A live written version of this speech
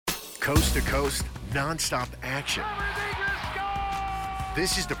Coast to coast, nonstop action.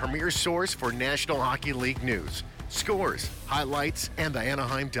 This is the premier source for National Hockey League news, scores, highlights, and the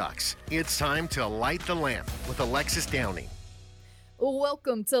Anaheim Ducks. It's time to light the lamp with Alexis Downie.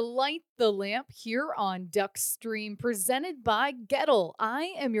 Welcome to Light the Lamp here on Strome, presented by Gettle.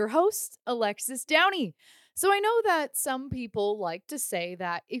 I am your host, Alexis Downie. So I know that some people like to say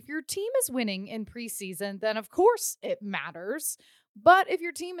that if your team is winning in preseason, then of course it matters. But if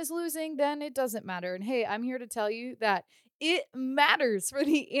your team is losing, then it doesn't matter. And hey, I'm here to tell you that it matters for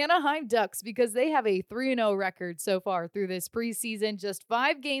the Anaheim Ducks because they have a 3-0 record so far through this preseason. Just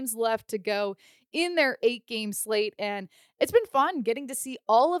 5 games left to go in their 8-game slate. And it's been fun getting to see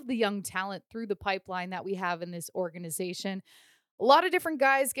all of the young talent through the pipeline that we have in this organization. A lot of different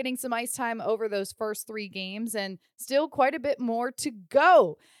guys getting some ice time over those first 3 games and still quite a bit more to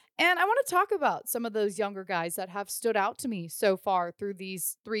go. And I want to talk about some of those younger guys that have stood out to me so far through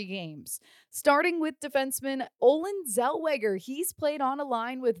these 3 games. Starting with defenseman Olen Zellweger. He's played on a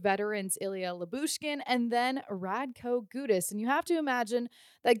line with veterans Ilya Lyubushkin and then Radko Gudas. And you have to imagine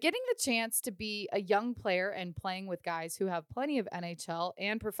that getting the chance to be a young player and playing with guys who have plenty of NHL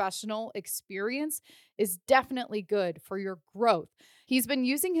and professional experience is definitely good for your growth. He's been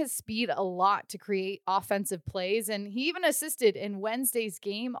using his speed a lot to create offensive plays, and he even assisted in Wednesday's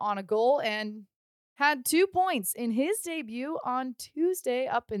game on a goal and had 2 points in his debut on Tuesday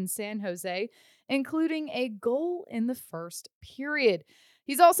up in San Jose, including a goal in the first period.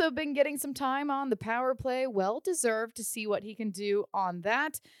 He's also been getting some time on the power play, well-deserved to see what he can do on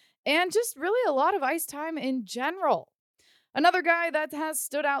that, and just really a lot of ice time in general. Another guy that has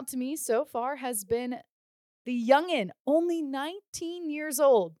stood out to me so far has been the youngin', only 19 years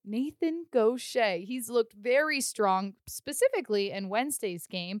old, Nathan Gaucher. He's looked very strong, specifically in Wednesday's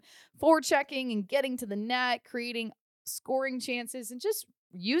game, forechecking and getting to the net, creating scoring chances, and just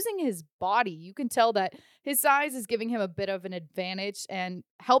using his body. You can tell that his size is giving him a bit of an advantage and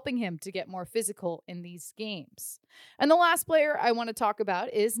helping him to get more physical in these games. And the last player I want to talk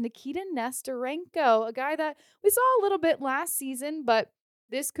about is Nikita Nesterenko, a guy that we saw a little bit last season, but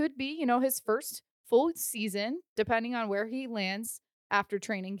this could be, his first full season, depending on where he lands after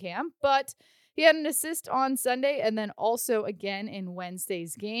training camp. But he had an assist on Sunday and then also again in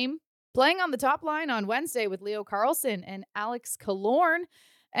Wednesday's game, playing on the top line on Wednesday with Leo Carlsson and Alex Killorn.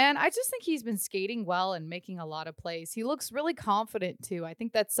 And I just think he's been skating well and making a lot of plays. He looks really confident too. I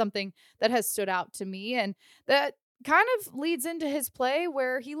think that's something that has stood out to me, and that kind of leads into his play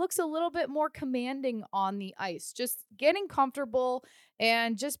where he looks a little bit more commanding on the ice, just getting comfortable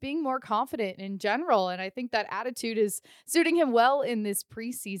and just being more confident in general. And I think that attitude is suiting him well in this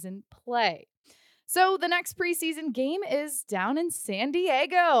preseason play. So the next preseason game is down in San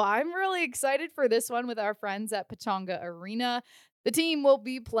Diego. I'm really excited for this one with our friends at Pechanga Arena. The team will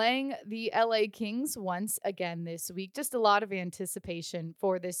be playing the LA Kings once again this week. Just a lot of anticipation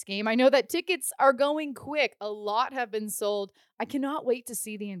for this game. I know that tickets are going quick. A lot have been sold. I cannot wait to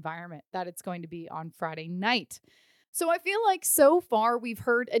see the environment that it's going to be on Friday night. So I feel like so far we've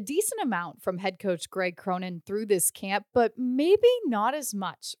heard a decent amount from head coach Greg Cronin through this camp, but maybe not as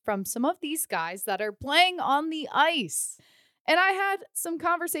much from some of these guys that are playing on the ice. And I had some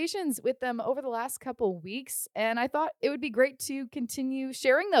conversations with them over the last couple weeks, and I thought it would be great to continue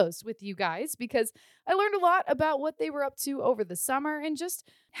sharing those with you guys because I learned a lot about what they were up to over the summer and just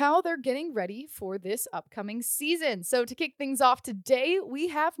how they're getting ready for this upcoming season. So to kick things off today, we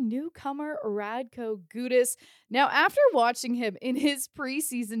have newcomer Radko Gudas. Now, after watching him in his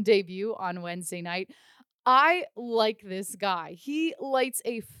preseason debut on Wednesday night, I like this guy. He lights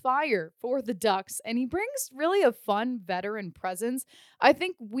a fire for the Ducks, and he brings really a fun veteran presence I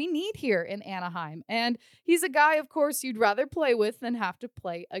think we need here in Anaheim. And he's a guy, of course, you'd rather play with than have to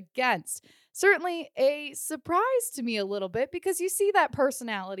play against. Certainly a surprise to me a little bit because you see that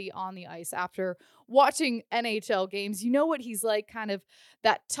personality on the ice after watching NHL games. You know what he's like, kind of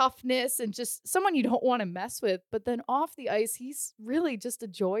that toughness and just someone you don't want to mess with. But then off the ice, he's really just a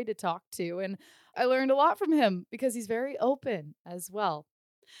joy to talk to. And I learned a lot from him because he's very open as well.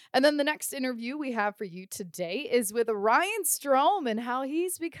 And then the next interview we have for you today is with Ryan Strome and how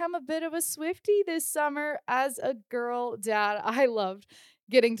he's become a bit of a Swiftie this summer as a girl dad. I loved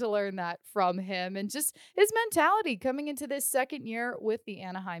getting to learn that from him and just his mentality coming into this second year with the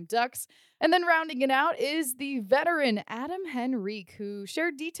Anaheim Ducks. And then rounding it out is the veteran Adam Henrique, who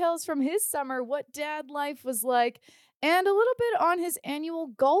shared details from his summer, what dad life was like, and a little bit on his annual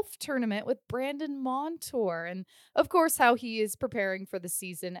golf tournament with Brandon Montour, and of course how he is preparing for the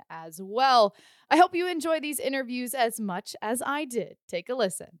season as well. I hope you enjoy these interviews as much as I did. Take a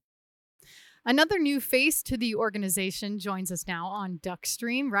listen. Another new face to the organization joins us now on Duck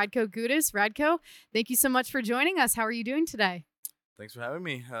Stream, Radko Gudas. Radko, thank you so much for joining us. How are you doing today? Thanks for having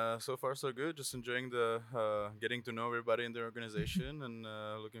me. So far, so good. Just enjoying the getting to know everybody in the organization, and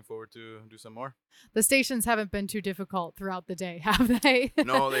looking forward to do some more. The stations haven't been too difficult throughout the day, have they?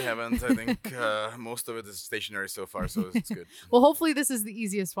 No, they haven't. I think most of it is stationary so far, so it's good. Well, hopefully this is the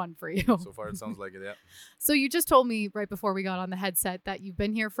easiest one for you. So far, it sounds like it, yeah. So you just told me right before we got on the headset that you've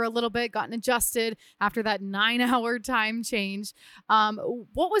been here for a little bit, gotten adjusted after that 9-hour time change.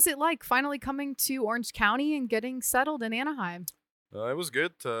 What was it like finally coming to Orange County and getting settled in Anaheim? It was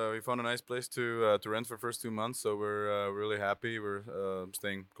good. We found a nice place to rent for the first 2 months, so we're really happy. We're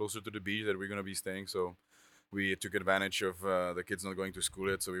staying closer to the beach that we're going to be staying, so we took advantage of the kids not going to school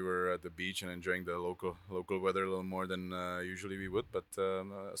yet, so we were at the beach and enjoying the local weather a little more than usually we would. But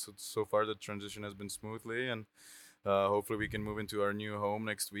so far the transition has been smoothly, and hopefully we can move into our new home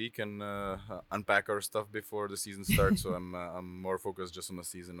next week and unpack our stuff before the season starts. So I'm more focused just on the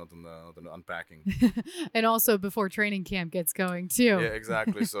season, not on the unpacking. And also before training camp gets going too. Yeah,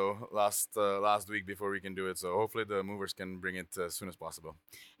 exactly. So last week before we can do it. So hopefully the movers can bring it as soon as possible.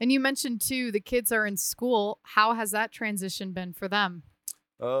 And you mentioned too, the kids are in school. How has that transition been for them?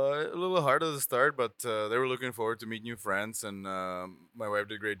 A little hard at the start, but they were looking forward to meet new friends, and my wife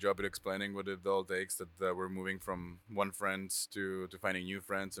did a great job at explaining what it all takes. That we're moving from one friends to finding new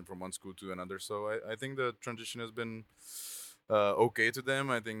friends, and from one school to another. So I think the transition has been okay to them.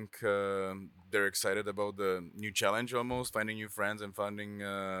 I think they're excited about the new challenge, almost finding new friends and finding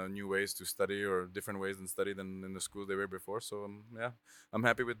new ways to study, or different ways than study than in the school they were before. So yeah, I'm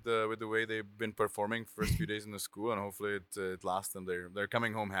happy with the way they've been performing first few days in the school, and hopefully it lasts and they're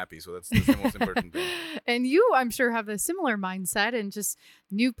coming home happy. So that's the most important thing. And you, I'm sure, have a similar mindset and just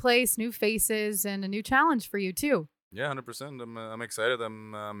new place, new faces, and a new challenge for you too. Yeah, 100%. I'm excited.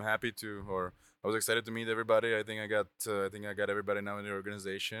 I'm happy to, or I was excited to meet everybody. I think I got everybody now in the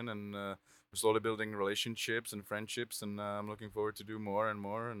organization, and we're slowly building relationships and friendships. And I'm looking forward to do more and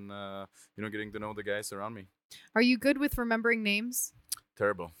more, and getting to know the guys around me. Are you good with remembering names?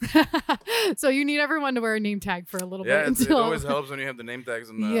 Terrible. So you need everyone to wear a name tag for a little Yeah, bit. it always helps when you have the name tags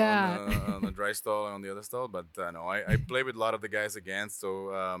on the, Yeah. on the dry stall and on the other stall. But no, I play with a lot of the guys against,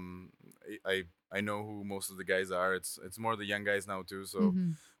 so I know who most of the guys are. It's more the young guys now too. So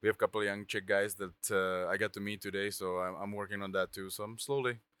Mhm. we have a couple of young chick guys that I got to meet today. So I'm working on that too. So I'm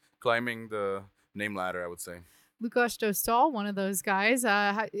slowly climbing the name ladder, I would say. Lukas Dostal, one of those guys.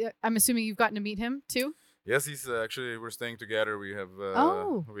 I'm assuming you've gotten to meet him too. Yes, he's actually, we're staying together. We have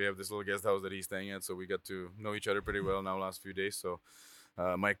Oh. we have this little guest house that he's staying at, so we got to know each other pretty well now last few days. So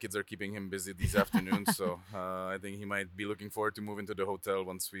my kids are keeping him busy these afternoons, so I think he might be looking forward to moving to the hotel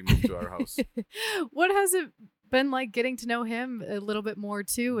once we move to our house. What has it been like getting to know him a little bit more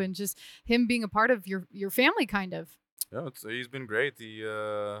too, and just him being a part of your family, kind of? Yeah, he's been great. He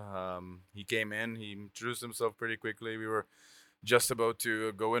came in, he introduced himself pretty quickly. We were just about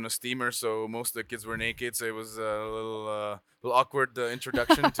to go in a steamer, so most of the kids were naked, so it was a little awkward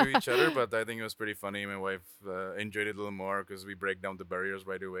introduction to each other, but I think it was pretty funny. My wife enjoyed it a little more because we break down the barriers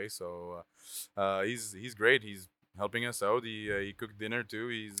right away. So he's great. He's helping us out. He cooked dinner too.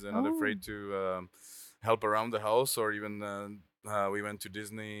 He's not afraid to help around the house, or even we went to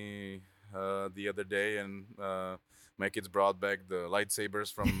Disney the other day, and my kids brought back the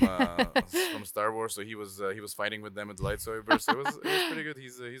lightsabers from from Star Wars, so he was fighting with them with the lightsabers. So it was pretty good.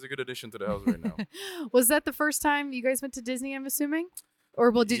 He's a good addition to the house right now. Was that the first time you guys went to Disney, I'm assuming? Or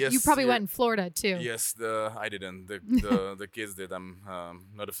well, you Yes, probably yeah. went in Florida too? Yes, I didn't. The kids did. I'm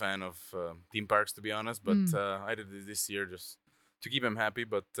not a fan of theme parks, to be honest, but I did it this year just to keep them happy.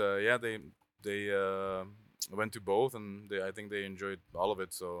 But yeah, they went to both, and I think they enjoyed all of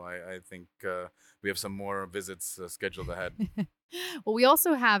it. So I think we have some more visits scheduled ahead. Well, we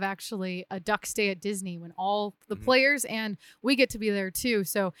also have actually a duck stay at Disney when all the players and we get to be there too.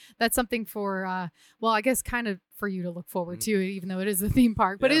 So that's something for, well, I guess kind of for you to look forward to, even though it is a theme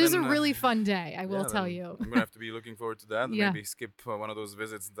park. But Yeah, it is a then, really fun day, I will Yeah, tell then you. I'm gonna have to be looking forward to that, and Yeah. maybe skip one of those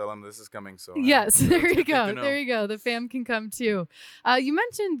visits and tell them this is coming. So Yes, that's there a you good thing go. to know. There you go. The fam can come too. You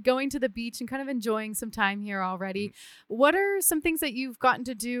mentioned going to the beach and kind of enjoying some time here already. What are some things that you've gotten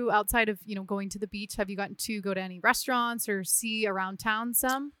to do outside of, going to the beach? Have you gotten to go to any restaurants or see around town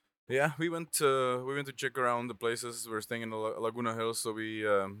some? Yeah, we went to check around the places. We're staying in the Laguna Hills, so we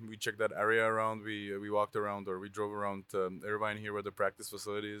checked that area around. We walked around, or we drove around Irvine here, where the practice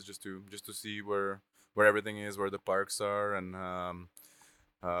facility is, just to see where everything is, where the parks are, and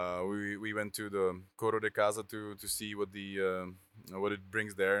we went to the Coro de Casa to see what it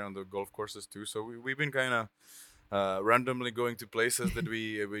brings there on the golf courses too. So we've been kind of randomly going to places that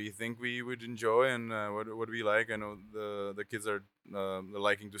we think we would enjoy and what we like. I know the kids are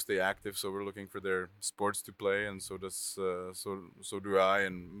liking to stay active, so we're looking for their sports to play, and so does so do I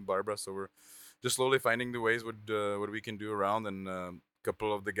and Barbara. So we're just slowly finding the ways what we can do around, and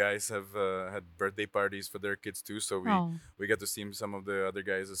couple of the guys have had birthday parties for their kids too, so Oh. we get to see some of the other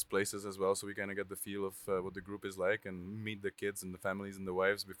guys' places as well, so we kind of get the feel of what the group is like and meet the kids and the families and the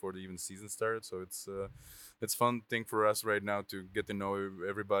wives before the even season started. So it's fun thing for us right now to get to know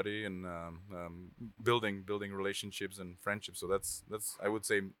everybody and building relationships and friendships. So that's I would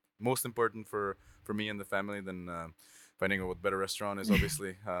say most important for me and the family than finding out what better restaurant is.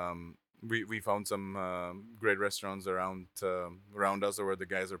 Obviously, we found some great restaurants around us or where the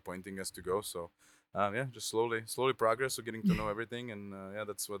guys are pointing us to go. So yeah, just slowly progress. So getting to know everything, and yeah,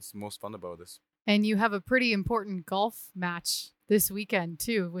 that's what's most fun about this. And you have a pretty important golf match this weekend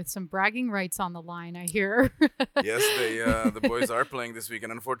too, with some bragging rights on the line, I hear. Yes, the boys are playing this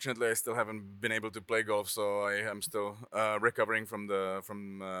weekend. Unfortunately, I still haven't been able to play golf, so I am still recovering from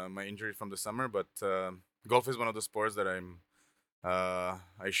my injury from the summer. But golf is one of the sports that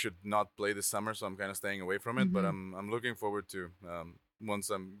I should not play this summer, so I'm kind of staying away from it. But I'm looking forward to once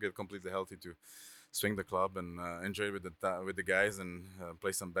I'm get completely healthy to swing the club and enjoy it with the guys and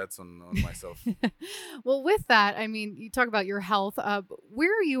play some bets on myself. Well, with that, I mean, you talk about your health.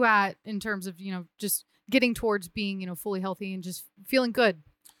 Where are you at in terms of, just getting towards being, fully healthy and just feeling good?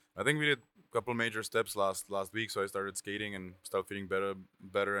 I think we did a couple major steps last week. So I started skating and started feeling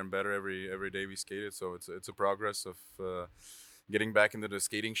better and better every day we skated. So it's a progress of getting back into the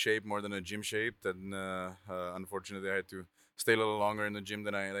skating shape more than a gym shape. Then unfortunately, I had to stay a little longer in the gym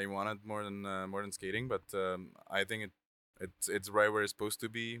than I wanted more than skating. But I think it's right where it's supposed to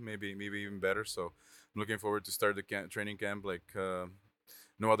be. Maybe even better. So I'm looking forward to start the training camp like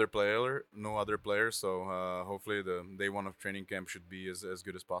no other player. So hopefully the day one of training camp should be as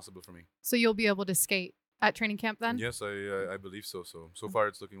good as possible for me. So you'll be able to skate at training camp then? Yes, I believe so. So far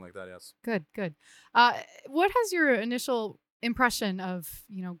it's looking like that. Yes. Good. What has your initial impression of,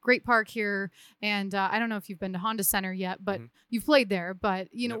 Great Park here? And I don't know if you've been to Honda Center yet, but you've played there. But,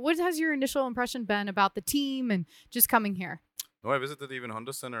 Yep. what has your initial impression been about the team and just coming here? No, I visited even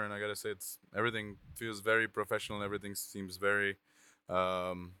Honda Center, and I gotta say, everything feels very professional. Everything seems very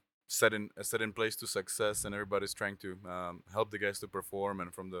set in place to success, and everybody's trying to help the guys to perform.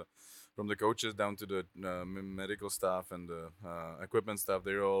 And from the coaches down to the medical staff and the equipment staff,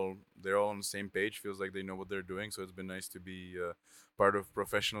 they're all on the same page. Feels like they know what they're doing. So it's been nice to be part of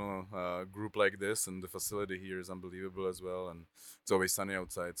professional group like this, and the facility here is unbelievable as well. And it's always sunny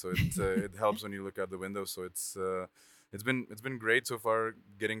outside, so it helps when you look out the window. So it's been great so far,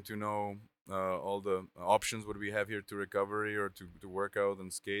 getting to know all the options what we have here to recovery or to work out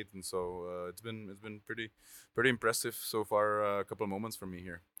and skate, and so it's been pretty impressive so far. A couple of moments for me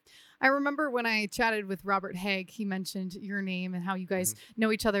here. I remember when I chatted with Robert Haig, he mentioned your name and how you guys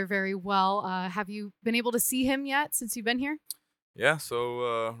know each other very well. Have you been able to see him yet since you've been here? Yeah,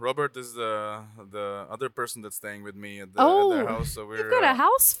 so Robert is the other person that's staying with me at, Oh, at their house. So you've got a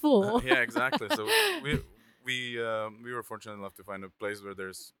house full. yeah, exactly. So we were fortunate enough to find a place where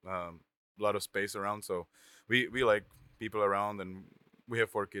there's a lot of space around. So we like people around, and we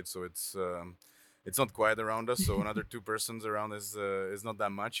have 4 kids, so it's not quiet around us. So another 2 persons around is not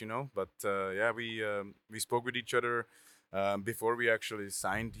that much, But yeah, we spoke with each other before we actually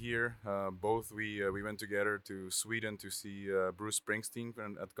signed here. Both we went together to Sweden to see Bruce Springsteen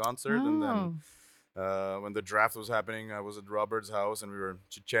at concert, and then when the draft was happening, I was at Robert's house, and we were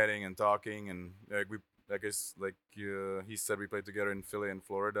chatting and talking, and I guess he said, we played together in Philly and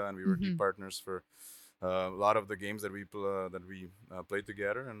Florida, and we were deep partners for a lot of the games that we played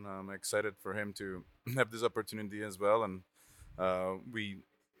together, and I'm excited for him to have this opportunity as well. And we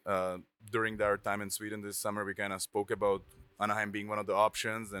during our time in Sweden this summer, we kind of spoke about Anaheim being one of the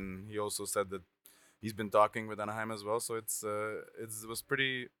options, and he also said that he's been talking with Anaheim as well. So it was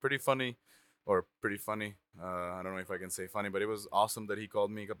pretty funny. Or pretty funny. I don't know if I can say funny, but it was awesome that he called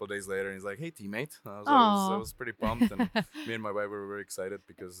me a couple of days later and he's like, "Hey, teammate." I was pretty pumped, and me and my wife were very excited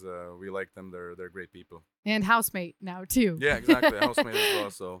because we like them. They're great people. And housemate now too. Yeah, exactly. Housemate as well.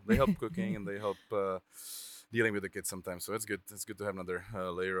 So they help cooking and they help dealing with the kids sometimes. So it's good. It's good to have another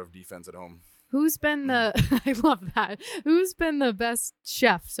layer of defense at home. Who's been the? I love that. Who's been the best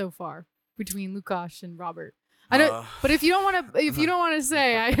chef so far between Lukasz and Robert? I don't, but if you don't want to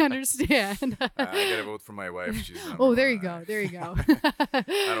say, I understand. I gotta vote for my wife. She's there you go. There you go. I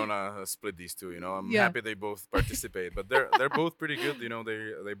don't wanna split these two. I'm happy they both participate, but they're both pretty good.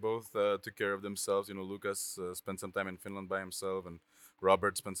 They both took care of themselves. Lucas spent some time in Finland by himself, and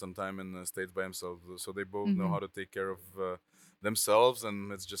Robert spent some time in the States by himself. So they both know how to take care of themselves,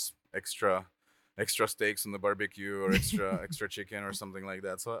 and it's just extra steaks on the barbecue or extra chicken or something like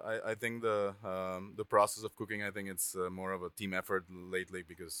that. So I think the process of cooking, I think it's more of a team effort lately,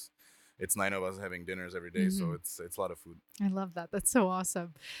 because it's 9 of us having dinners every day. So it's a lot of food. I love that. That's so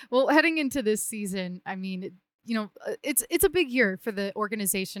awesome. Well, heading into this season, I mean, it's a big year for the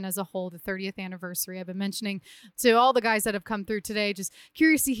organization as a whole, the 30th anniversary. I've been mentioning to all the guys that have come through today, just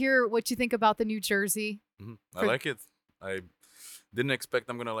curious to hear what you think about the new jersey. I like it. I didn't expect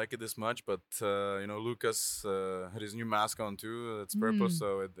I'm gonna like it this much, but Lucas had his new mask on too. It's purple,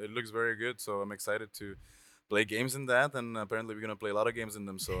 so it looks very good. So I'm excited to play games in that, and apparently we're gonna play a lot of games in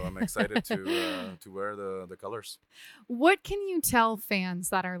them. So I'm excited to wear the colors. What can you tell fans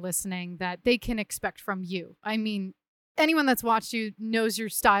that are listening that they can expect from you? I mean, anyone that's watched you knows your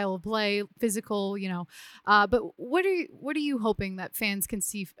style of play, physical, but what are you hoping that fans can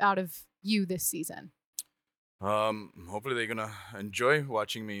see out of you this season? Hopefully they're gonna enjoy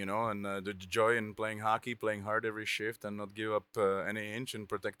watching me, and the joy in playing hockey, playing hard every shift, and not give up any inch in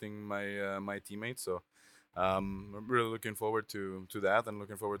protecting my teammates. So I'm really looking forward to that, and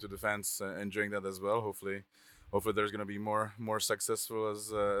looking forward to the fans enjoying that as well. Hopefully there's gonna be more successful as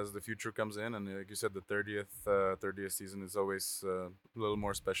the future comes in. And like you said, the 30th season is always a little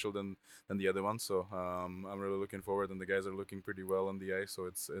more special than the other one. So I'm really looking forward, and the guys are looking pretty well on the ice. So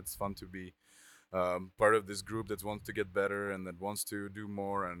it's fun to be part of this group that wants to get better and that wants to do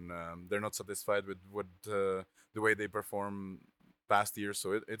more, and they're not satisfied with what the way they perform past years.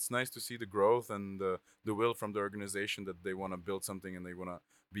 So it's nice to see the growth and the will from the organization that they want to build something and they want to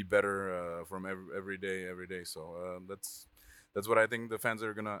be better from every day. So that's what I think the fans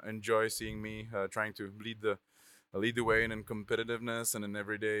are gonna enjoy, seeing me trying to lead the way in competitiveness and in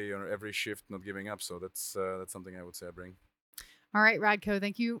every day or every shift not giving up. So that's something I would say I bring. All right, Radko,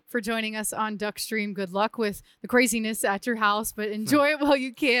 thank you for joining us on Duck Stream. Good luck with the craziness at your house, but enjoy it while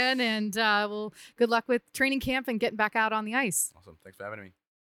you can. And good luck with training camp and getting back out on the ice. Awesome. Thanks for having me.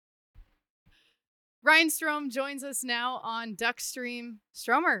 Ryan Strome joins us now on Duck Stream.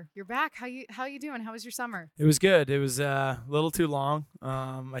 Stromer, you're back. How you doing? How was your summer? It was good. It was a little too long.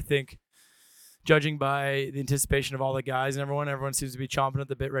 I think judging by the anticipation of all the guys and everyone seems to be chomping at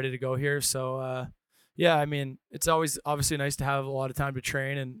the bit, ready to go here. So, yeah, I mean, it's always obviously nice to have a lot of time to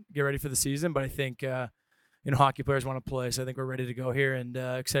train and get ready for the season, but I think, hockey players want to play. So I think we're ready to go here and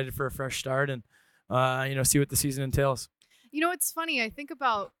excited for a fresh start and, see what the season entails. It's funny. I think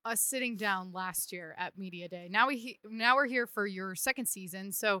about us sitting down last year at Media Day. Now we're here for your second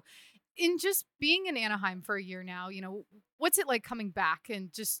season. So in just being in Anaheim for a year now, what's it like coming back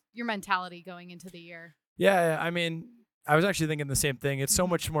and just your mentality going into the year? Yeah, I mean, I was actually thinking the same thing. It's so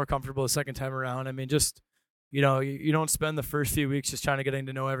much more comfortable the second time around. I mean, just, you don't spend the first few weeks just trying to getting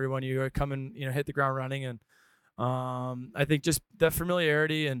to know everyone. You are coming, hit the ground running. And I think just that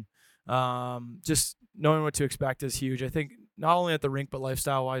familiarity and just knowing what to expect is huge. I think not only at the rink, but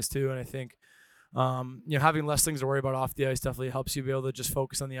lifestyle wise too. And I think, having less things to worry about off the ice definitely helps you be able to just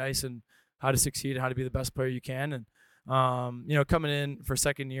focus on the ice and how to succeed and how to be the best player you can. And, coming in for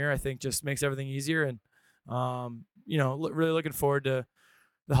second year, I think just makes everything easier. And, really looking forward to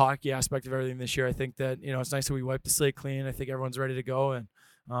the hockey aspect of everything this year. I think that, it's nice that we wiped the slate clean. I think everyone's ready to go. And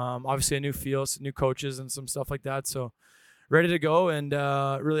obviously a new feel, some new coaches and some stuff like that. So ready to go and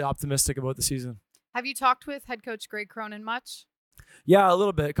really optimistic about the season. Have you talked with head coach Greg Cronin much? Yeah, a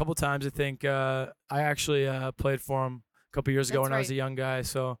little bit, a couple times. I think I actually played for him a couple years ago when I was a young guy.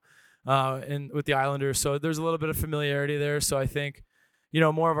 So with the Islanders. So there's a little bit of familiarity there. So I think,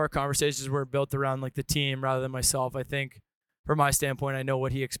 more of our conversations were built around like the team rather than myself. I think from my standpoint, I know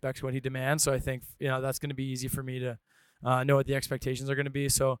what he expects, what he demands. So I think, that's going to be easy for me to know what the expectations are going to be.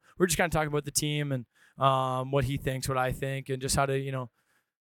 So we're just kind of talking about the team and what he thinks, what I think, and just how to,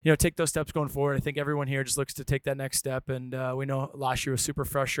 take those steps going forward. I think everyone here just looks to take that next step. And we know last year was super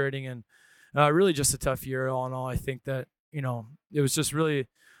frustrating and really just a tough year all in all. I think that, it was just really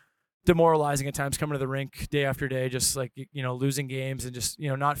demoralizing at times coming to the rink day after day, just like, losing games and just,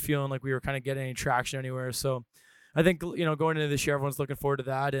 not feeling like we were kind of getting any traction anywhere. So I think, going into this year, everyone's looking forward to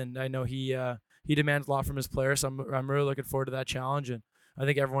that. And I know he demands a lot from his players. So I'm really looking forward to that challenge. And I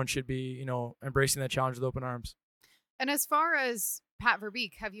think everyone should be, embracing that challenge with open arms. And as far as Pat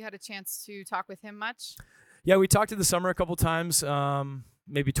Verbeek, have you had a chance to talk with him much? Yeah, we talked in the summer a couple times,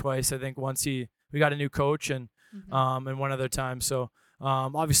 maybe twice. I think once we got a new coach and and one other time. So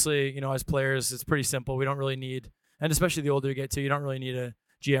obviously, as players, it's pretty simple. We don't really need, and especially the older you get to, you don't really need a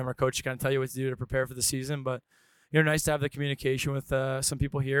GM or coach to kind of tell you what to do to prepare for the season. But nice to have the communication with some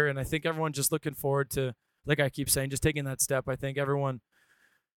people here, and I think everyone's just looking forward to, like I keep saying, just taking that step. I think everyone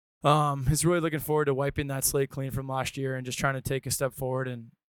is really looking forward to wiping that slate clean from last year and just trying to take a step forward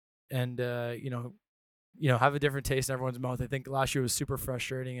and have a different taste in everyone's mouth. I think last year was super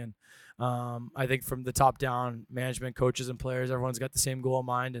frustrating, and I think from the top down, management, coaches, and players, everyone's got the same goal in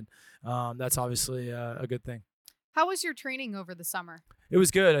mind, and that's obviously a good thing. How was your training over the summer? It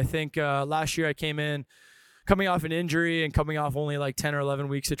was good. I think last year I came in coming off an injury and coming off only like 10 or 11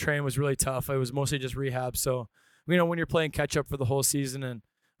 weeks of training was really tough. I was mostly just rehab. So, when you're playing catch up for the whole season and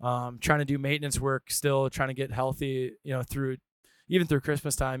trying to do maintenance work, still trying to get healthy, through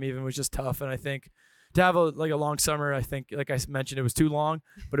Christmas time, even was just tough. And I think to have a long summer, I think, like I mentioned, it was too long,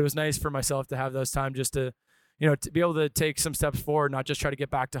 but it was nice for myself to have those time just to, to be able to take some steps forward, not just try to get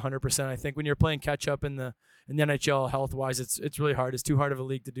back to 100%. I think when you're playing catch up in the NHL health wise, it's really hard. It's too hard of a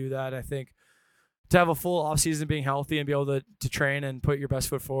league to do that. I think to have a full off season, being healthy and be able to train and put your best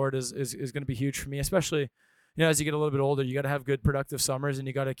foot forward is going to be huge for me, especially, as you get a little bit older. You got to have good productive summers and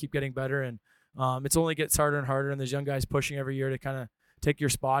you got to keep getting better. And it's only gets harder and harder. And there's young guys pushing every year to kind of take your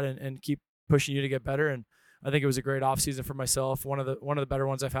spot and keep pushing you to get better. And I think it was a great off season for myself. One of the better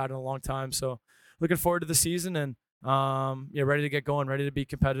ones I've had in a long time. So looking forward to the season and ready to get going, ready to be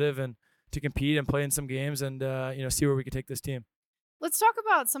competitive and to compete and play in some games and see where we can take this team. Let's talk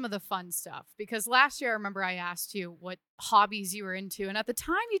about some of the fun stuff, because last year I remember I asked you what hobbies you were into, and at the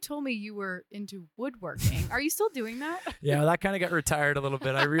time you told me you were into woodworking. Are you still doing that? Yeah, that kind of got retired a little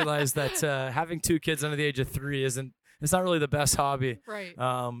bit. I realized that having 2 kids under the age of 3 it's not really the best hobby. Right.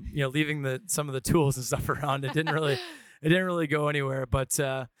 Leaving some of the tools and stuff around, it didn't really go anywhere. But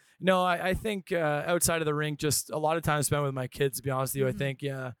I think outside of the rink, just a lot of time spent with my kids, to be honest with you. I think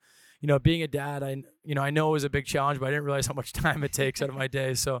being a dad, I know it was a big challenge, but I didn't realize how much time it takes out of my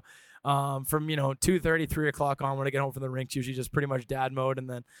day. So from 2:30, 3 o'clock on, when I get home from the rink, it's usually just pretty much dad mode. And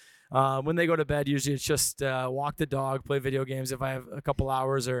then when they go to bed, usually it's just walk the dog, play video games if I have a couple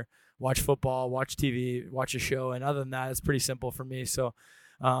hours, or watch football, watch TV, watch a show. And other than that, it's pretty simple for me. So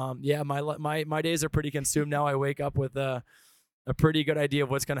my days are pretty consumed now. I wake up with a pretty good idea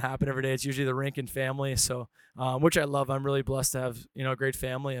of what's going to happen every day. It's usually the rink and family. So, which I love. I'm really blessed to have, a great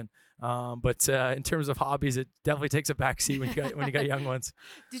family. And, but in terms of hobbies, it definitely takes a backseat when you got young ones.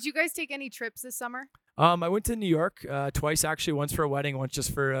 Did you guys take any trips this summer? I went to New York twice, actually, once for a wedding, once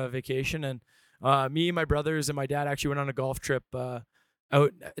just for a vacation. And me, my brothers, and my dad actually went on a golf trip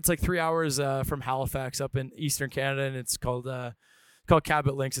out. It's like 3 hours from Halifax up in Eastern Canada. And it's called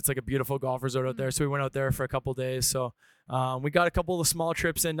Cabot Links. It's like a beautiful golf resort out there. So we went out there for a couple of days. So we got a couple of small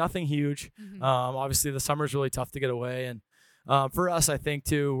trips in, nothing huge. Obviously the summer's really tough to get away. And for us, I think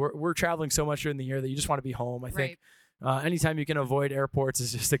too, we're traveling so much during the year that you just want to be home. I think anytime you can avoid airports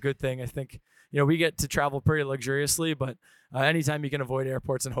is just a good thing. I think, we get to travel pretty luxuriously, but anytime you can avoid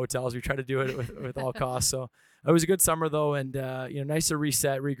airports and hotels, we try to do it with all costs. So it was a good summer though. And, nice to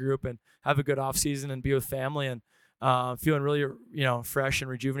reset, regroup, and have a good off season and be with family and feeling really, fresh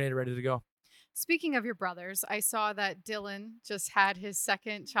and rejuvenated, ready to go. Speaking of your brothers, I saw that Dylan just had his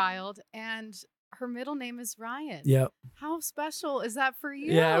second child and her middle name is Ryan. Yep. How special is that for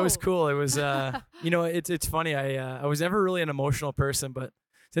you? Yeah, it was cool. It was, it's funny. I was never really an emotional person, but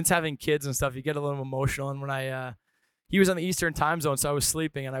since having kids and stuff, you get a little emotional. And when he was on the Eastern time zone, so I was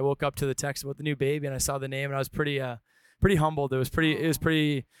sleeping and I woke up to the text about the new baby and I saw the name and I was pretty humbled. It was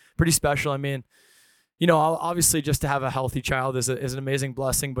pretty special. I mean, obviously just to have a healthy child is an amazing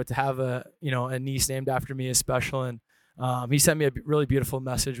blessing, but to have a niece named after me is special. And he sent me a really beautiful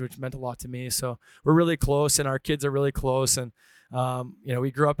message, which meant a lot to me. So we're really close and our kids are really close. And,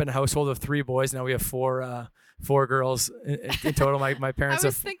 we grew up in a household of 3 boys. Now we have 4 girls in total. My parents I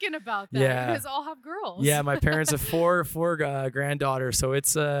was thinking about that. Yeah. You guys all have girls. Yeah. My parents have 4 granddaughters. So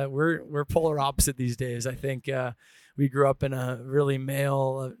it's, we're polar opposite these days. I think, we grew up in a really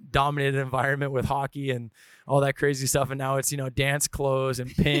male dominated environment with hockey and all that crazy stuff. And now it's, dance clothes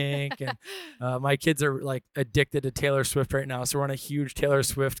and pink. And my kids are like addicted to Taylor Swift right now. So we're on a huge Taylor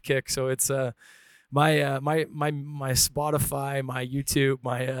Swift kick. So it's my Spotify, my YouTube,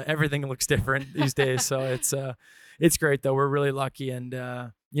 my everything looks different these days. So it's great though. We're really lucky. And,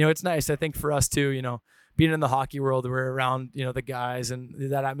 it's nice. I think for us too, being in the hockey world, we're around, the guys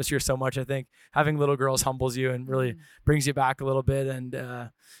and that atmosphere so much. I think having little girls humbles you and really brings you back a little bit. And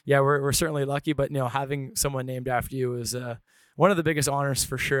we're certainly lucky, but having someone named after you is one of the biggest honors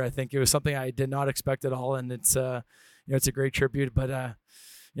for sure. I think it was something I did not expect at all. And it's, it's a great tribute, but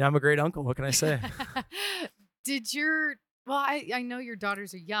I'm a great uncle. What can I say? Well, I know your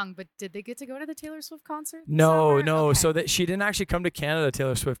daughters are young, but did they get to go to the Taylor Swift concert? No. Okay. So that she didn't actually come to Canada,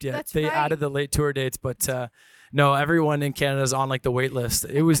 Taylor Swift, yet. That's they right. added the late tour dates, but no, everyone in Canada is on like the wait list.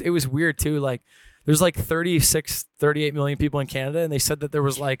 It was weird too. Like there's like 38 million people in Canada, and they said that there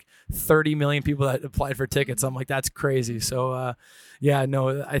was like 30 million people that applied for tickets. I'm like, that's crazy. So yeah,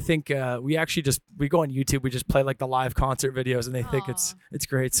 no, I think we go on YouTube, we just play like the live concert videos, and they think it's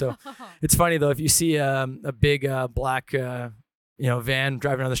great. So it's funny though, if you see a big black van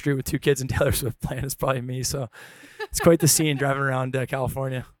driving down the street with two kids and Taylor Swift playing, it's probably me. So it's quite the scene driving around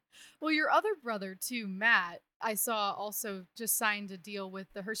California. Well, your other brother too, Matt, I saw also just signed a deal with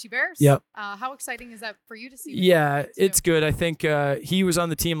the Hershey Bears. Yep. How exciting is that for you to see? Yeah, it's good. I think he was on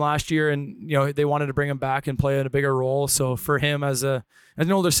the team last year, and they wanted to bring him back and play in a bigger role. So for him as an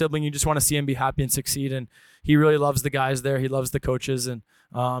older sibling, you just want to see him be happy and succeed. And he really loves the guys there. He loves the coaches, and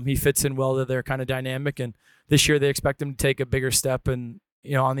he fits in well to their kind of dynamic. And this year they expect him to take a bigger step and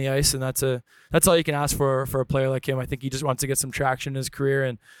on the ice, and that's all you can ask for a player like him. I think he just wants to get some traction in his career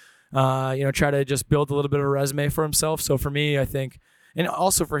and try to just build a little bit of a resume for himself. So for me, I think, and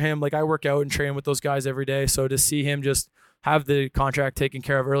also for him, like I work out and train with those guys every day. So to see him just have the contract taken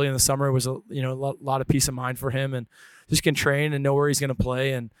care of early in the summer was a lot of peace of mind for him, and just can train and know where he's going to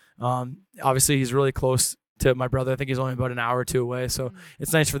play. And obviously he's really close to my brother. I think he's only about an hour or two away. So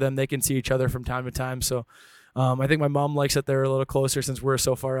it's nice for them. They can see each other from time to time. So I think my mom likes that they're a little closer since we're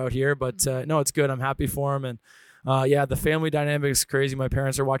so far out here, but no, it's good. I'm happy for him. And yeah, the family dynamic is crazy. My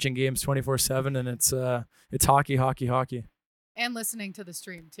parents are watching games 24/7, and it's hockey. And listening to the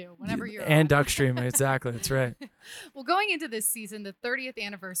stream too, whenever you're and on. Duck streaming. Exactly, that's right. Well, going into this season, the 30th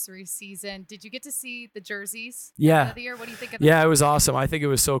anniversary season, did you get to see the jerseys? Yeah. At the end of the year? What do you think of that? Yeah, it was awesome. I think it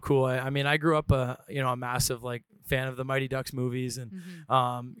was so cool. I mean, I grew up a massive like fan of the Mighty Ducks movies and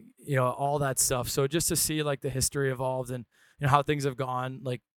all that stuff. So just to see like the history evolved and how things have gone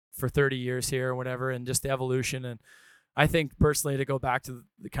like for 30 years here or whatever, and just the evolution. And I think personally to go back to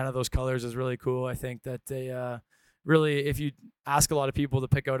the kind of those colors is really cool. I think that they really, if you ask a lot of people to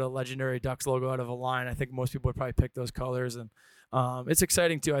pick out a legendary Ducks logo out of a line, I think most people would probably pick those colors. And it's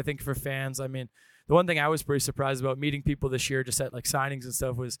exciting too, I think, for fans. I mean, the one thing I was pretty surprised about meeting people this year just at like signings and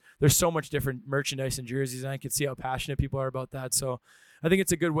stuff was there's so much different merchandise and jerseys, and I could see how passionate people are about that. So I think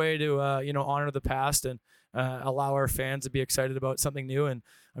it's a good way to honor the past and allow our fans to be excited about something new. And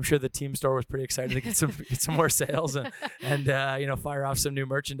I'm sure the team store was pretty excited to get some more sales and fire off some new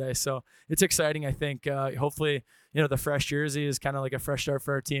merchandise. So it's exciting. I think hopefully the fresh jersey is kind of like a fresh start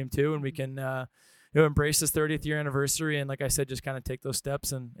for our team too, and we can embrace this 30th year anniversary and, like I said, just kind of take those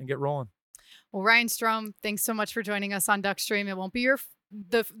steps and get rolling. Well, Ryan Strome, thanks so much for joining us on Duckstream. It won't be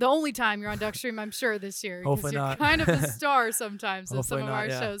the only time you're on Duckstream, I'm sure, this year. Hopefully you're not. kind of the star sometimes of Hopefully some of not, our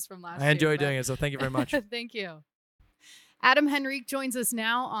yeah. shows from last year. I enjoy doing it, so thank you very much. Thank you. Adam Henrique joins us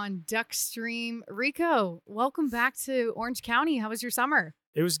now on Duckstream. Rico, welcome back to Orange County. How was your summer?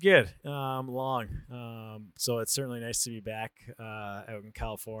 It was good, long. So it's certainly nice to be back out in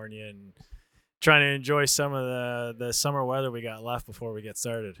California and trying to enjoy some of the summer weather we got left before we get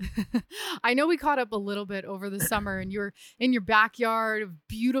started. I know we caught up a little bit over the summer, and you're in your backyard,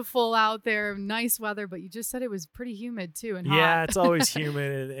 beautiful out there, nice weather, but you just said it was pretty humid too and hot. Yeah, it's always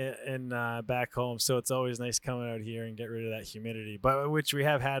humid and back home, so it's always nice coming out here and get rid of that humidity, but which we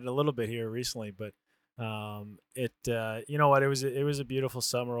have had a little bit here recently. But you know what, it was a beautiful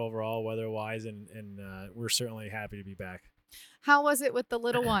summer overall weather-wise, and we're certainly happy to be back. How was it with the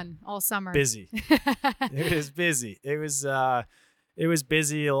little one all summer? Busy. It was busy. It was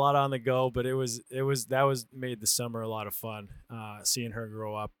busy, a lot on the go, but that made the summer a lot of fun. Seeing her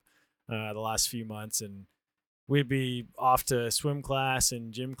grow up the last few months, and we'd be off to swim class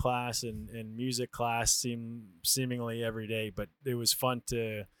and gym class and music class seemingly every day, but it was fun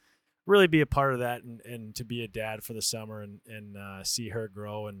to really be a part of that and to be a dad for the summer and see her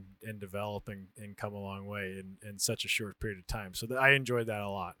grow and develop and come a long way in such a short period of time. So I enjoyed that a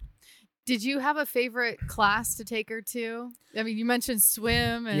lot. Did you have a favorite class to take her to? I mean, you mentioned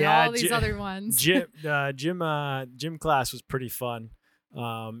swim and all these other ones. Gym class was pretty fun,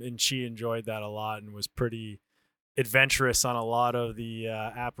 and she enjoyed that a lot and was pretty adventurous on a lot of the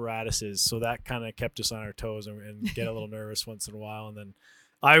apparatuses. So that kind of kept us on our toes and get a little nervous once in a while. And then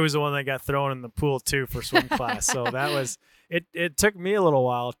I was the one that got thrown in the pool too for swim class. So that was it. It took me a little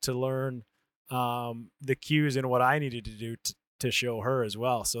while to learn the cues and what I needed to do to show her as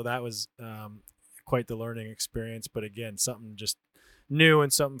well. So that was quite the learning experience. But again, something just new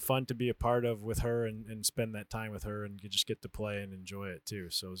and something fun to be a part of with her and spend that time with her and just get to play and enjoy it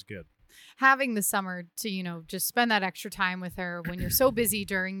too. So it was good. having the summer to, just spend that extra time with her when you're so busy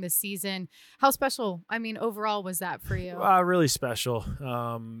during the season. How special, overall was that for you? Really special.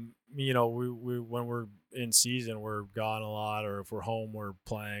 We when we're in season, we're gone a lot, or if we're home, we're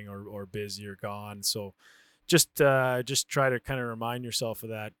playing or busy or gone. So just try to kind of remind yourself of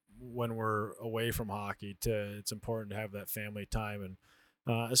that when we're away from hockey. It's important to have that family time,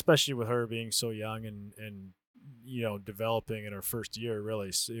 and especially with her being so young and developing in her first year,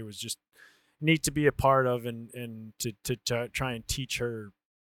 really. So it was just neat to be a part of, and to try and teach her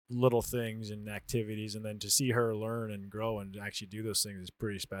little things and activities, and then to see her learn and grow and actually do those things is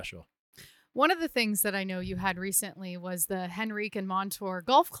pretty special. One of the things that I know you had recently was the Henrique and Montour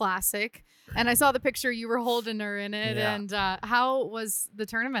Golf Classic, and I saw the picture you were holding her in it. Yeah. And how was the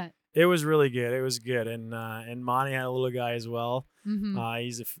tournament? It was really good. It was good, and Monty had a little guy as well. Mm-hmm.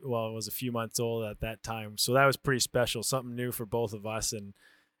 Was a few months old at that time, so that was pretty special. Something new for both of us, and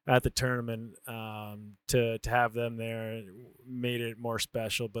at the tournament, to have them there made it more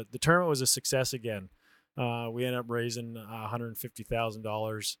special. But the tournament was a success again. We ended up raising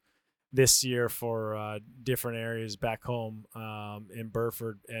 $150,000 this year for different areas back home in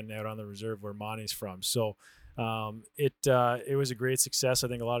Burford and out on the reserve where Monty's from. So it was a great success. I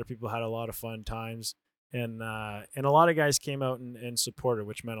think a lot of people had a lot of fun times, and a lot of guys came out and supported,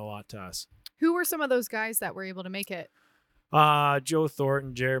 which meant a lot to us. Who were some of those guys that were able to make it? Joe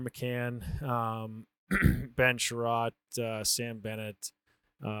Thornton, Jared McCann, Ben Sherratt, Sam Bennett,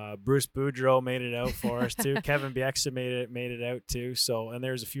 Bruce Boudreau made it out for us too. Kevin Bieksa made it out too. So, and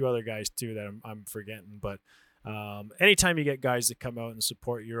there's a few other guys too that I'm forgetting. But anytime you get guys that come out and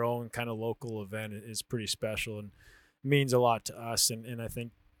support your own kind of local event is pretty special and means a lot to us. And I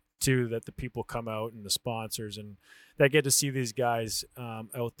think too that the people come out and the sponsors and that get to see these guys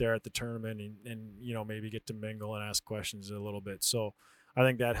out there at the tournament and maybe get to mingle and ask questions a little bit. So I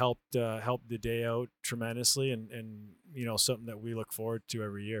think that helped the day out tremendously, and something that we look forward to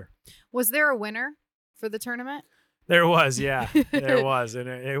every year. Was there a winner for the tournament? There was, yeah, there was, and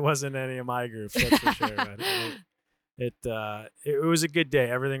it wasn't any of my groups, that's for sure. It was a good day.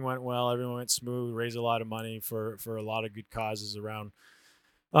 Everything went well. Everyone went smooth. Raised a lot of money for a lot of good causes around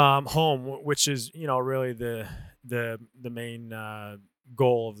home, which is really the main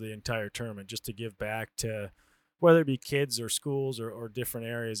goal of the entire tournament, just to give back to whether it be kids or schools or different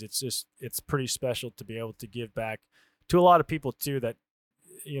areas. It's pretty special to be able to give back to a lot of people too that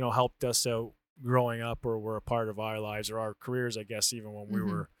helped us out growing up or were a part of our lives or our careers, I guess, even when we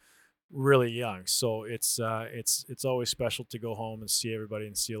were really young. So it's always special to go home and see everybody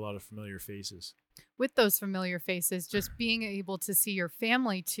and see a lot of familiar faces. With those familiar faces, just being able to see your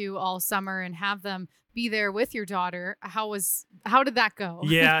family too all summer and have them be there with your daughter, how did that go?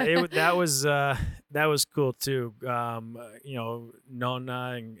 Yeah, that was cool too.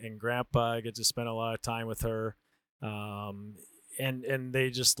 Nona and Grandpa, I get to spend a lot of time with her, and they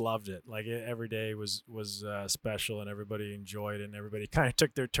just loved it. Like every day was special, and everybody enjoyed it, and everybody kind of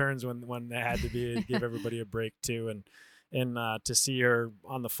took their turns when they had to give everybody a break too, and to see her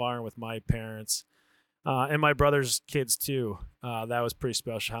on the farm with my parents. And my brother's kids too. That was pretty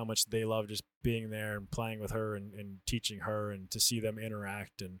special how much they loved just being there and playing with her and teaching her, and to see them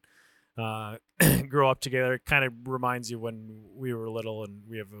interact and grow up together. It kind of reminds you when we were little, and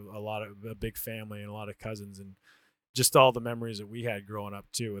we have a big family and a lot of cousins, and just all the memories that we had growing up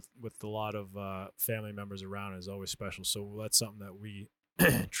too with a lot of family members around is always special. So that's something that we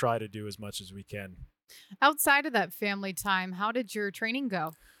try to do as much as we can. Outside of that family time, how did your training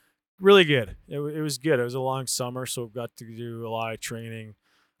go? Really good. It was good. It was a long summer, so got to do a lot of training.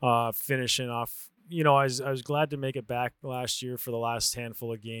 Finishing off, I was glad to make it back last year for the last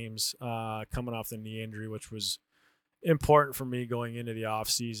handful of games, coming off the knee injury, which was important for me going into the off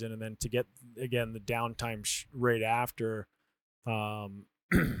season, and then to get again the downtime right after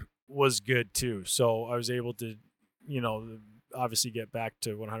was good too. So I was able to, obviously get back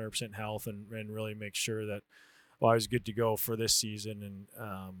to 100% health and really make sure that I was good to go for this season, and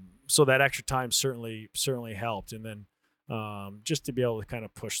so that extra time certainly helped. And then just to be able to kind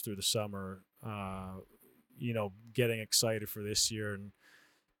of push through the summer, getting excited for this year, and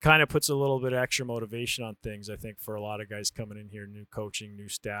kind of puts a little bit of extra motivation on things. I think for a lot of guys coming in here, new coaching, new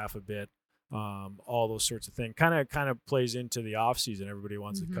staff, a bit, all those sorts of things, kind of plays into the off season. Everybody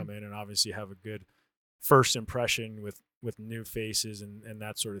wants to come in and obviously have a good first impression with new faces and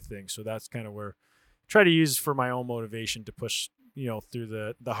that sort of thing. So that's kind of where try to use for my own motivation to push,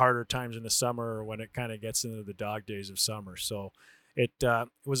 through the harder times in the summer, or when it kind of gets into the dog days of summer. So it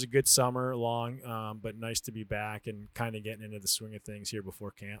was a good summer long, but nice to be back and kind of getting into the swing of things here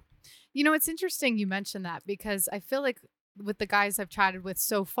before camp. It's interesting you mentioned that, because I feel like with the guys I've chatted with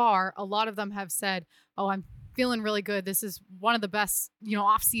so far, a lot of them have said, oh, I'm feeling really good. This is one of the best,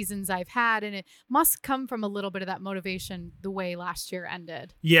 off seasons I've had. And it must come from a little bit of that motivation the way last year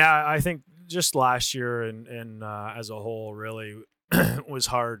ended. Yeah, I think just last year and as a whole really was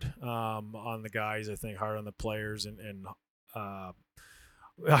hard on the guys. I think hard on the players and hard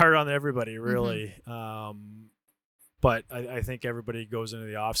on everybody really. But I think everybody goes into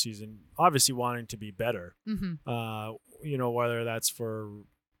the off season obviously wanting to be better. Whether that's for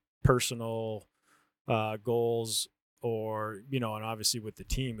personal goals or, and obviously with the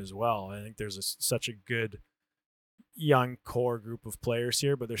team as well. I think there's such a good young core group of players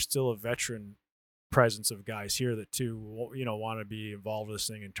here, but there's still a veteran presence of guys here that too, want to be involved with this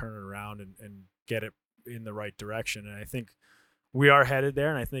thing and turn it around and get it in the right direction. And I think we are headed there,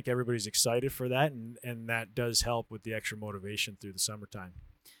 and I think everybody's excited for that, and that does help with the extra motivation through the summertime.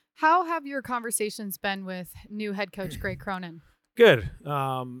 How have your conversations been with new head coach Greg Cronin? Good. We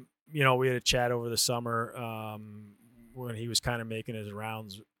had a chat over the summer when he was kind of making his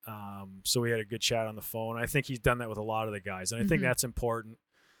rounds. So we had a good chat on the phone. I think he's done that with a lot of the guys, and I think that's important.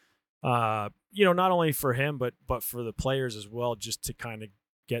 Not only for him, but for the players as well, just to kind of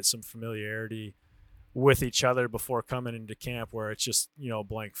get some familiarity with each other before coming into camp, where it's just,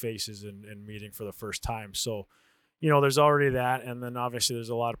 blank faces and meeting for the first time. So, there's already that. And then obviously there's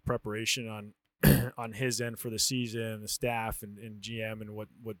a lot of preparation on his end for the season, the staff and GM and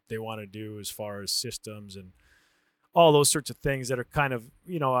what they want to do as far as systems and all those sorts of things that are kind of,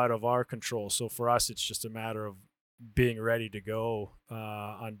 out of our control. So for us, it's just a matter of being ready to go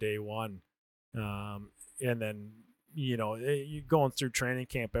on day one. And then, you going through training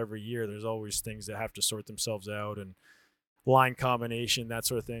camp every year, there's always things that have to sort themselves out, and line combination, that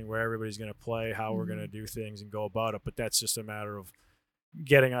sort of thing, where everybody's going to play, how we're going to do things and go about it. But that's just a matter of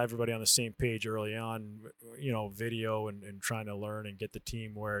getting everybody on the same page early on, video and trying to learn and get the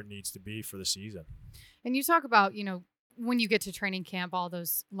team where it needs to be for the season. And you talk about, when you get to training camp, all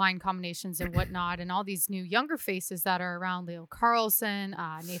those line combinations and whatnot, and all these new younger faces that are around, Leo Carlson,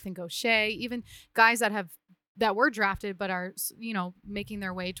 Nathan Gaucher, even guys that were drafted but are, making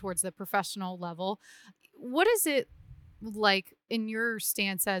their way towards the professional level. What is it like in your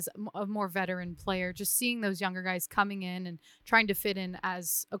stance as a more veteran player, just seeing those younger guys coming in and trying to fit in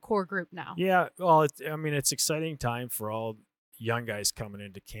as a core group now? Yeah, well, it's exciting time for all young guys coming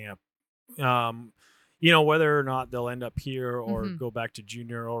into camp. Whether or not they'll end up here or go back to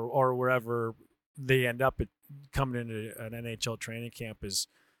junior or wherever they end up coming into an NHL training camp is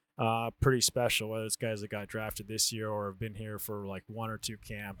pretty special, whether it's guys that got drafted this year or have been here for like one or two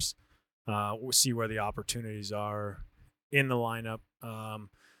camps. We'll see where the opportunities are in the lineup. And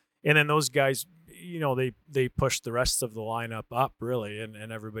then those guys, they push the rest of the lineup up really.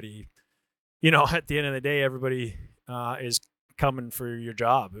 And everybody, at the end of the day, everybody is coming for your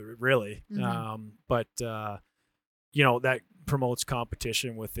job really. But that promotes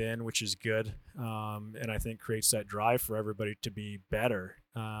competition within, which is good. And I think creates that drive for everybody to be better.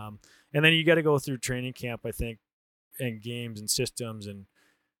 And then you got to go through training camp, I think, and games and systems and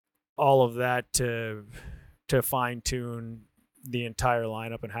all of that to fine tune the entire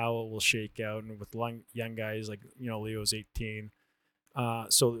lineup and how it will shake out. And with young guys like, Leo's 18.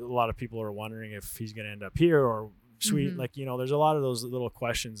 So a lot of people are wondering if he's going to end up here or sweet. There's a lot of those little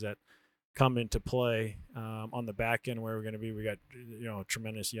questions that come into play on the back end where we're going to be. We got,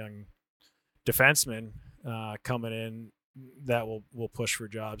 tremendous young defensemen coming in that will push for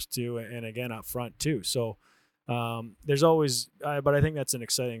jobs too. And again, up front too. So there's always, but I think that's an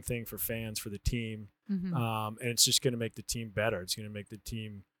exciting thing for fans, for the team. And it's just going to make the team better. It's going to make the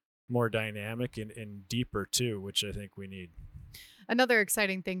team more dynamic and deeper too, which I think we need. Another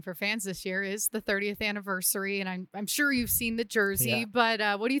exciting thing for fans this year is the 30th anniversary, and I'm sure you've seen the jersey, but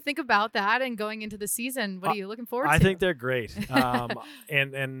what do you think about that and going into the season? What are you looking forward to? I think they're great.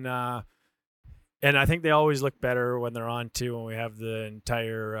 And I think they always look better when they're on too, when we have the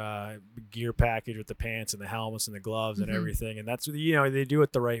entire gear package with the pants and the helmets and the gloves and everything. And that's, they do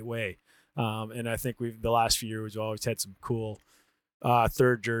it the right way. And I think the last few years, we've always had some cool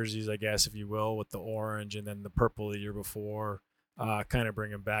third jerseys, I guess, if you will, with the orange and then the purple the year before, kind of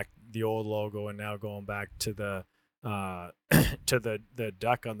bringing back the old logo and now going back to the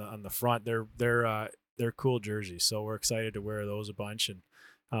duck on the front. They're cool jerseys. So we're excited to wear those a bunch.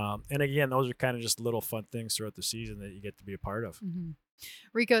 And again, those are kind of just little fun things throughout the season that you get to be a part of.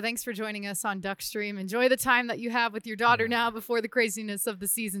 Rico, thanks for joining us on Duck Stream. Enjoy the time that you have with your daughter now before the craziness of the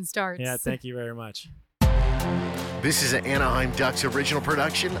season starts. Yeah, thank you very much. This is an Anaheim Ducks original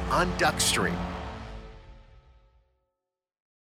production on Duck Stream.